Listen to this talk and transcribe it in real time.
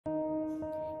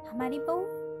हमारी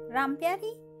बहू रामप्यारी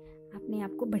अपने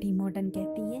आप को बड़ी मॉडर्न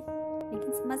कहती है,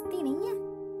 लेकिन समझती नहीं है।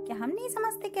 क्या हम नहीं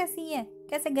समझते कैसी है,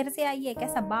 कैसे घर से आई है,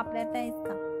 कैसा बाप रहता है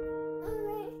इसका।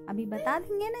 अभी बता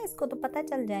देंगे ना, इसको तो पता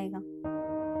चल जाएगा।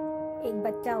 एक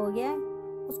बच्चा हो गया है,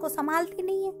 उसको संभालती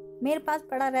नहीं है, मेरे पास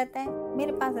पड़ा रहता है,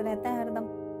 मेरे पास रहता है हरदम।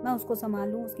 मैं उसको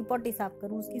संभालूं, उसकी पोटी साफ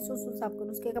करूं, उसकी सुसु साफ करूं,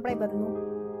 उसके कपड़े बदलूं,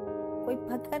 कोई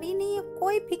फिक्र ही नहीं है,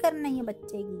 कोई फिक्र नहीं है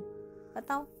बच्चे की।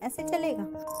 बताओ ऐसे चलेगा?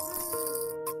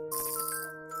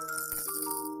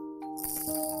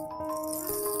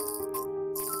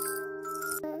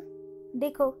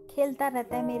 देखो खेलता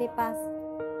रहता है मेरे पास,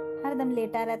 हरदम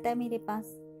लेटा रहता है मेरे पास।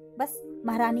 बस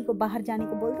महारानी को बाहर जाने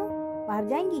को बोल दो, बाहर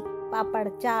जाएंगी, पापड़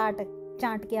चाट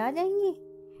चाट के आ जाएंगी,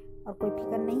 और कोई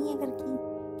फिक्र नहीं है घर की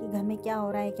कि घर में क्या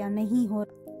हो रहा है क्या नहीं हो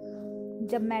रहा।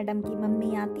 जब मैडम की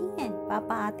मम्मी आती हैं,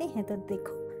 पापा आते हैं, तो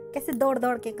देखो कैसे दौड़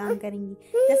दौड़ के काम करेंगी,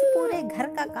 जैसे पूरे घर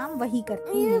का काम वही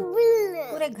करती हैं,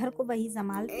 पूरे घर को वही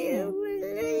संभालती हैं।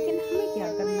 लेकिन हमें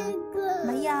क्या करना,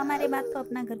 भैया हमारे बात तो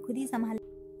अपना घर खुद ही संभाल।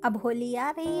 अब होली आ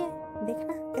रही है,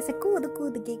 देखना कैसे कूद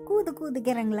कूद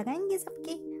के रंग लगाएंगे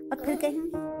सबके, और फिर कहेंगे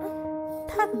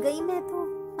थक गई मैं तो,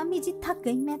 मम्मी जी थक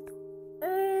गई मैं तो,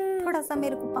 थोड़ा सा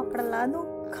मेरे को पापड़ ला दो,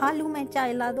 खा लूं मैं,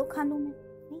 चाय ला दो खा लूं मैं।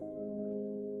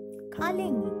 खा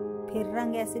लेंगी, फिर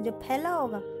रंग ऐसे जो फैला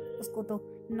होगा उसको तो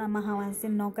वहां से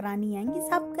नौकरानी आएंगी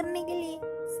साफ करने के लिए,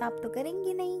 साफ तो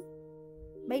करेंगी नहीं,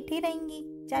 बैठी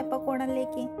रहेंगी चाय पकौड़ा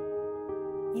लेके,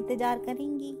 इंतजार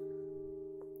करेंगी।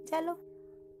 चलो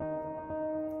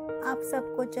आप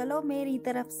सबको चलो मेरी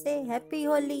तरफ से हैप्पी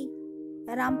होली।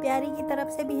 रामप्यारी की तरफ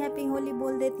से भी हैप्पी होली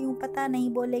बोल देती हूँ, पता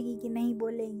नहीं बोलेगी कि नहीं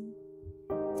बोलेगी।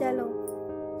 चलो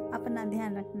अपना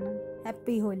ध्यान रखना,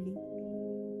 हैप्पी होली।